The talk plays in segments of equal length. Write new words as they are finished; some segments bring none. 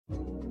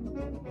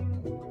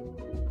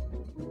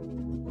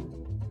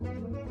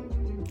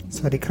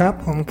วัสดีครับ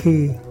ผมคื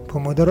อ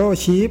Pomodoro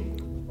Chief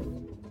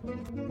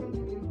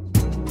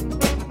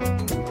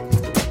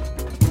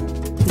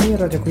ที่นี่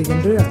เราจะคุยกัน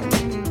เรื่อง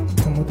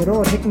Pomodoro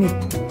เทคนิค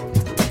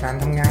การ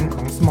ทำงานข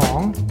องสมอง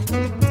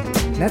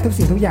และทุก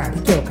สิ่งทุกอย่าง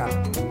ที่เกี่ยวกับ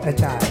อา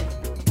จารย์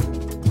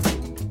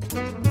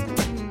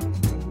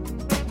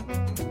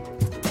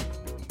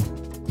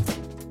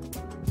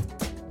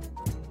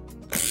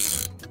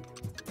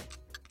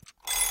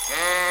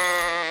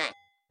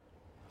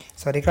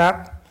สวัสดีครับ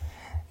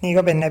นี่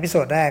ก็เป็นเอพิโซ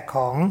ดแรกข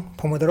อง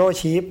Pomodoro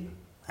Chief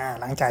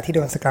หลังจากที่โด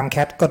น Scrum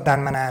Cat กดดัน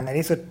มานานใน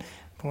ที่สุด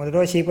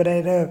Pomodoro Chief ก็ได้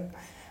เลิก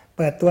เ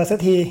ปิดตัวสัก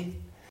ที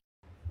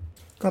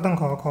ก็ต้อง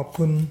ขอบ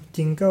คุณ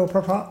จิงเกิลเ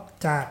พราะ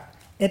ๆจาก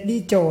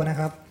Eddie Joe นะ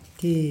ครับ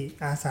ที่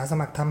อาสาส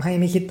มัครทำให้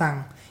ไม่คิดตัง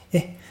ค์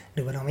ห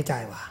รือว่าเราไม่จ่า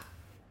ยวะ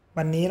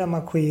วันนี้เราม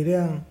าคุยเ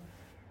รื่อง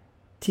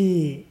ที่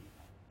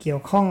เกี่ย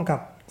วข้องกับ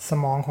ส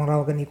มองของเรา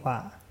กันดีกว่า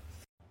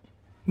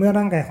เมื่อ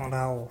ร่างกายของเร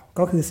า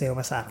ก็คือเซลล์ป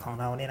ระสาทของ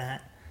เราเนี่ยนะฮ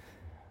ะ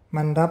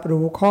มันรับ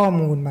รู้ข้อ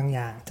มูลบางอ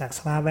ย่างจากส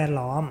ภาพแวด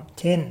ล้อม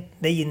เช่น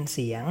ได้ยินเ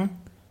สียง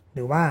ห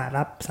รือว่า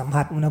รับสัม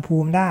ผัสอุณหภู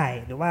มิได้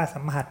หรือว่าสั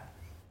มผัส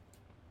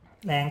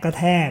แรงกระ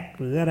แทก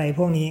หรืออะไร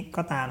พวกนี้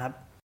ก็ตามครับ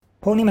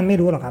พวกนี้มันไม่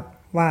รู้หรอกครับ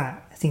ว่า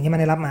สิ่งที่มัน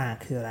ได้รับมา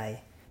คืออะไร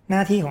หน้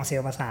าที่ของเซล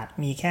ล์ประสาท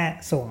มีแค่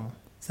ส่ง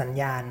สัญ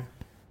ญาณ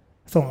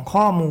ส่ง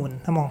ข้อมูล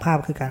ถ้ามองภาพ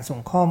คือการส่ง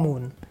ข้อมู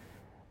ล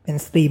เป็น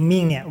สตรีม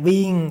มิ่งเนี่ย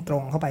วิ่งตร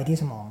งเข้าไปที่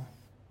สมอ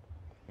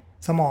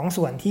ง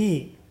ส่วนที่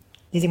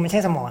จริงๆไม่ใ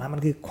ช่สมองนะมั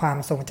นคือความ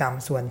ทรงจ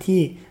ำส่วน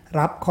ที่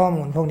รับข้อ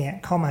มูลพวกนี้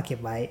เข้ามาเก็บ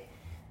ไว้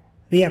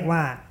เรียกว่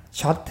า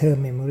short term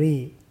memory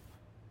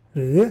ห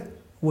รือ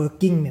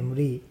working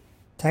memory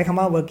ใช้คำ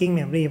ว่า working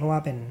memory เพราะว่า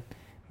เป็น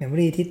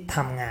memory ที่ท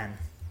ำงาน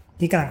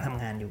ที่กำลังท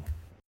ำงานอยู่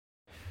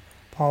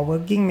พอ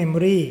working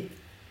memory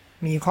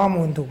มีข้อ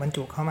มูลถูกบรร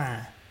จุเข้ามา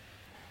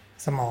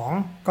สมอง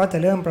ก็จะ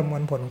เริ่มประมว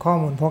ลผลข้อ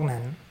มูลพวก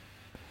นั้น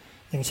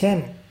อย่างเช่น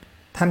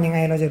ทำยังไง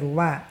เราจะรู้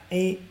ว่า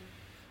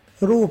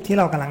รูปที่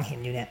เรากำลังเห็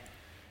นอยู่เนี่ย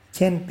เ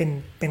ช่น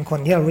เป็นคน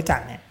ที่เรารู้จั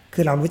กเนี่ยคื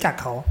อเรารู้จัก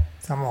เขา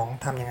สมอง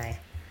ทำยังไง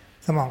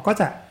สมองก็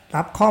จะ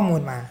รับข้อมู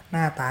ลมาห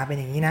น้าตาเป็น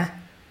อย่างนี้นะ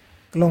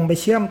ลงไป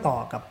เชื่อมต่อ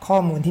กับข้อ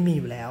มูลที่มีอ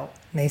ยู่แล้ว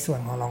ในส่วน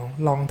ของ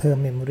long term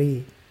memory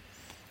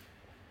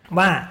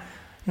ว่า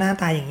หน้า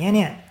ตาอย่างเงี้ยเ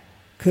นี่ย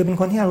คือเป็น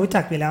คนที่เรารู้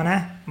จักอยู่แล้วนะ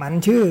มัน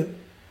ชื่อ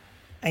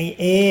ไอ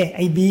A ไอ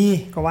B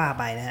ก็ว่า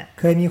ไปนะฮะ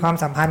เคยมีความ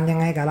สัมพันธ์ยัง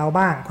ไงกับเรา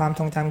บ้างความ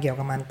ทรงจำเกี่ยว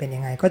กับมันเป็นยั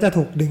งไงก็จะ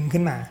ถูกดึง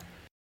ขึ้นมา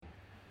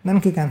นั่น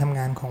คือการทำง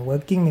านของ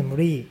working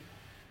memory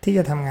ที่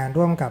จะทำงาน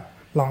ร่วมกับ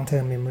long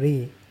term memory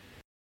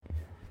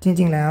จ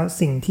ริงๆแล้ว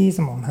สิ่งที่ส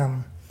มองท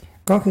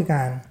ำก็คือก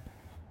าร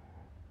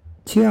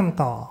เชื่อม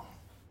ต่อ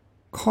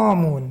ข้อ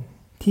มูล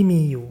ที่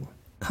มีอยู่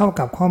เข้า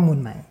กับข้อมูล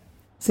ใหม่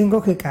ซึ่งก็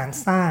คือการ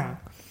สร้าง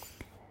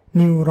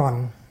นิวร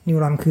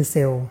อนคือเซ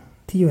ลล์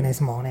ที่อยู่ใน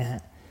สมองเนี่ยฮ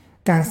ะ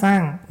การสร้า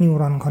งนิว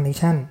รอนคอนเนค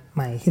ชันใ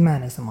หม่ขึ้นมา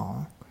ในสมอง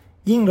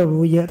ยิ่งเรา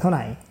รู้เยอะเท่าไห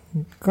ร่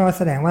ก็แ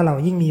สดงว่าเรา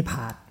ยิ่งมีพ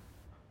าธ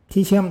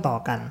ที่เชื่อมต่อ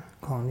กัน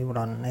ของนิวร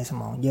อนในส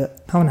มองเยอะ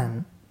เท่านั้น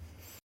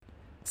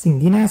สิ่ง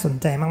ที่น่าสน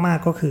ใจมาก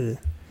ๆก็คือ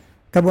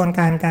กระบวน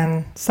การ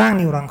สร้าง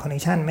นิวรอนคอนเน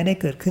คชันไม่ได้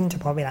เกิดขึ้นเฉ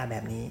พาะเวลาแบ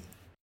บนี้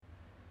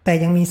แต่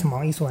ยังมีสมอ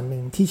งอีกส่วนหนึ่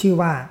งที่ชื่อ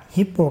ว่า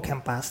ฮิปโปแค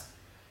มปัส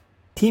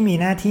ที่มี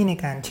หน้าที่ใน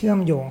การเชื่อม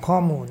โยงข้อ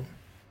มูล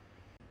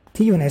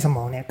ที่อยู่ในสม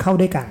องเนี่ยเข้า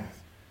ด้วยกัน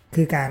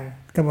คือ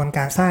กระบวนก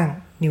ารสร้าง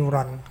นิวร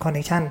อนคอนเน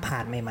คชันผ่า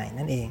นใหม่ๆ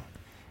นั่นเอง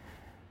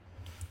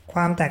คว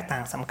ามแตกต่า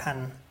งสำคัญ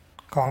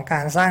ของกา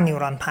รสร้างนิว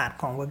รอนผ่าน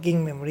ของ working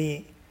memory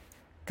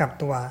กับ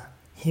ตัว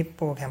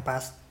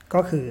hippocampus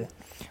ก็คือ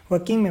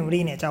working memory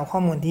เนี่ยจะเอาข้อ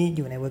มูลที่อ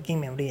ยู่ใน working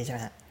memory ใช่ไหม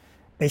ฮะ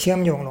ไปเชื่อ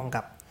มโยงลง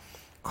กับ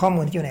ข้อ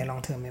มูลที่อยู่ใน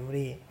long term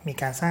memory มี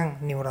การสร้าง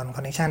neuron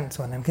connection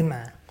ส่วนนั้นขึ้นม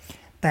า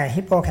แต่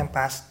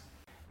hippocampus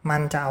มั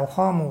นจะเอา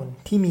ข้อมูล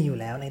ที่มีอยู่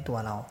แล้วในตัว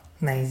เรา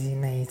ใ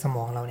นสม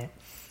องเราเนี่ย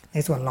ใน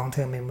ส่วน long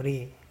term memory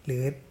หรื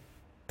อ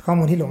ข้อ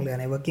มูลที่หลงเหลือ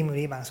ใน working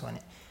memory บางส่วนเ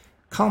นี่ย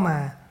เข้ามา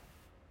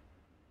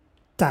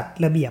จัด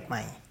ระเบียบให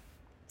ม่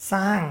ส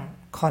ร้าง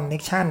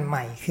connection ให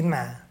ม่ขึ้นม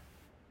า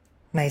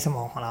ในสม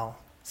องของเรา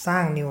สร้า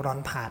งนิวรอ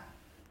นพาธ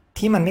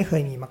ที่มันไม่เค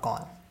ยมีมาก่อ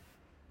น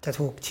จะ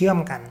ถูกเชื่อม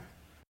กัน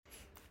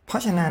เพรา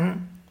ะฉะนั้น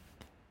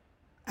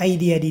ไอ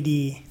เดีย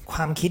ดีๆคว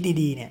ามคิด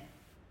ดีๆเนี่ย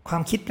ควา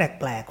มคิดแป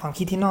ลกๆความ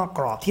คิดที่นอกก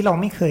รอบที่เรา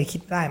ไม่เคยคิ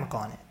ดได้มา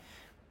ก่อนเนี่ย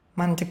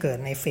มันจะเกิด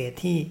ในเฟส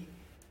ที่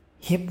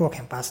ฮิปโปแค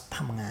มปัสท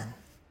ำงาน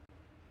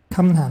ค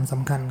ำถามส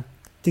ำคัญ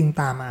จึง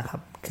ตามมาครั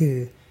บคือ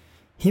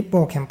ฮิปโป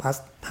แคมปัส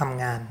ท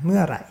ำงานเมื่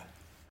อไหร่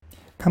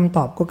คำต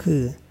อบก็คื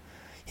อ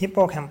ฮิปโป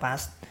แคมปั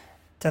ส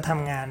จะท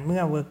ำงานเมื่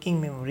อ working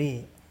memory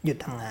หยุด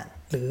ทำงาน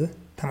หรือ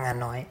ทำงาน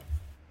น้อย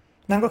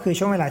นั่นก็คือ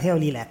ช่วงเวลาที่เรา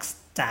รีแลกซ์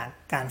จาก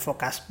การโฟ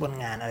กัสบน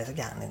งานอะไรสัก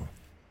อย่างหนึ่ง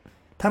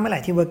ถ้าเมื่อไหร่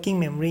ที่ working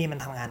memory มัน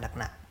ทำงาน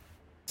หนัก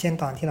ๆเช่น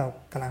ตอนที่เรา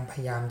กำลังพ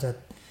ยายามจะ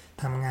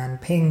ทำงาน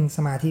เพ่งส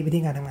มาธิไป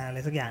ที่การทำงานอะไร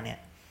สักอย่างเนี่ย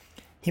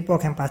ฮิปโป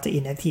แคมปัสจะ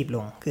inactive ล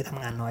งคือท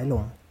ำงานน้อยล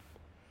ง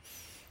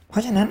เพรา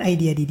ะฉะนั้นไอ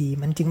เดียดี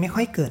ๆมันจึงไม่ค่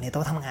อยเกิดในโ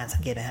ต๊ะทำงานสั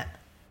งเกตนะฮะ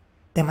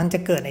แต่มันจะ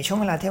เกิดในช่วง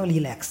เวลาที่เรารี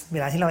แลกซ์เว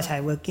ลาที่เราใช้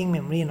working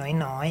memory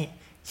น้อย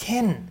ๆเช่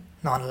น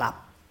นอนหลับ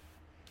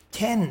เ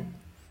ช่น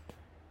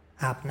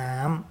อาบน้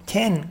ำเ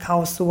ช่นเข้า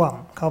ส้วม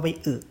เข้าไป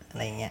อึอะ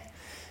ไรเงี้ย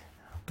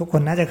ทุกค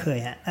นน่าจะเคย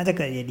ฮะน่าจะเ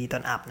กิด ADD ตอ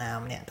นอาบน้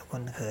ำเนี่ยทุกค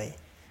นเคย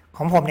ข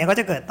องผมเนี่ยก็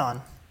จะเกิดตอน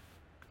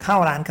เข้า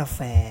ร้านกาแฟ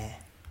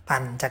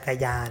ปั่นจักร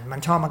ยานมัน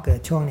ชอบมาเกิด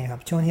ช่วงนี้ครั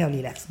บช่วงที่เรา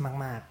รีแลกซ์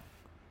มาก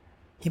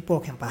ๆฮิปโป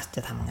แคมปัสจ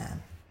ะทำงาน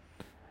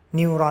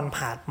นิวรอนพ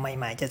าธใ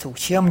หม่ๆจะถูก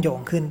เชื่อมโยง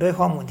ขึ้นด้วย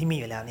ข้อมูลที่มี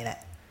อยู่แล้วนี่แหละ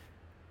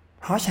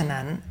เพราะฉะ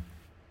นั้น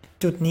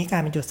จุดนี้กลา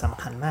ยเป็นจุดส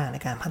ำคัญมากใน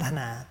การพัฒน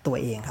าตัว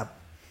เองครับ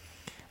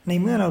ใน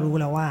เมื่อเรารู้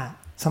แล้วว่า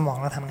สมอง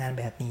เราทำงาน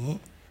แบบนี้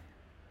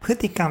พฤ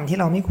ติกรรมที่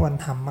เราไม่ควร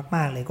ทำม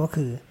ากๆเลยก็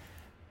คือ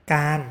ก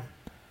าร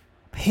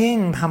เพ่ง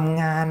ท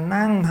ำงาน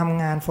นั่งท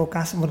ำงานโฟ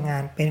กัสบนงา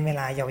นเป็นเว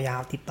ลายา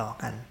วๆติดต่อ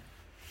กัน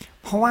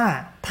เพราะว่า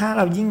ถ้าเ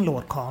รายิ่งโหล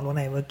ดของลง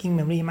ใน working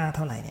memory มากเ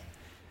ท่าไหร่เนี่ย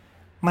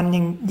มัน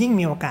ยังยิ่ง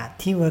มีโอกาส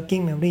ที่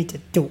working memory จะ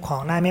จุขอ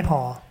งได้ไม่พอ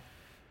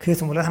คือ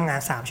สมมุติเราทำงา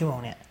น3ชั่วโมง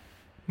เนี่ย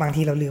บาง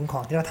ทีเราลืมขอ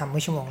งที่เราทำเมื่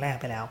อชั่วโมงแรก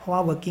ไปแล้วเพราะว่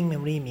า working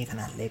memory มีข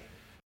นาดเล็ก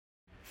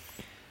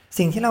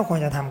สิ่งที่เราควร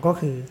จะทำก็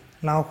คือ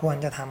เราควร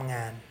จะทำง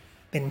าน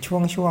เป็น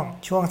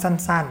ช่วง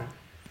สั้น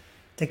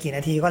ๆจะกี่น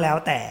าทีก็แล้ว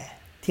แต่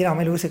ที่เราไ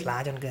ม่รู้สึกล้า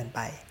จนเกินไป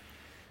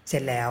เสร็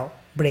จแล้ว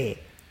เบรก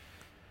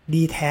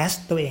detach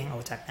ตัวเองอ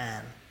อกจากงา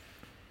น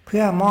เ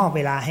พื่อมอบเ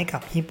วลาให้กั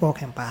บฮิปโปแ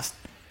คมปัส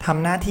ท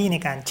ำหน้าที่ใน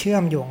การเชื่อ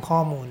มโยงข้อ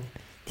มูล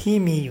ที่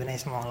มีอยู่ใน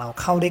สมองเรา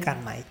เข้าด้วยกัน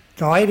ใหม่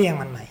ร้อยเรียง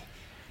มันใหม่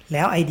แ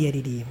ล้วไอเดีย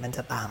ดีๆมันจ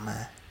ะตามมา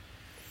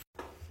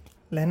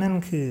และนั่น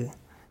คือ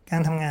กา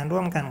รทำงานร่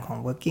วมกันของ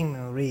working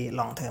memory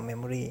long term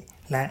memory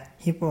และ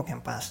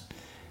hippocampus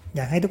อย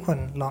ากให้ทุกคน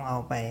ลองเอา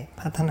ไป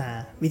พัฒนา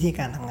วิธีก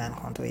ารทำงาน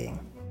ของตัวเอง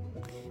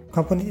ข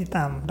อบคุณที่ติดต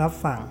ามรับ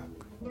ฟัง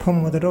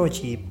Pomodoro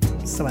Cheap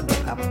สวัสดี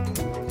ครับ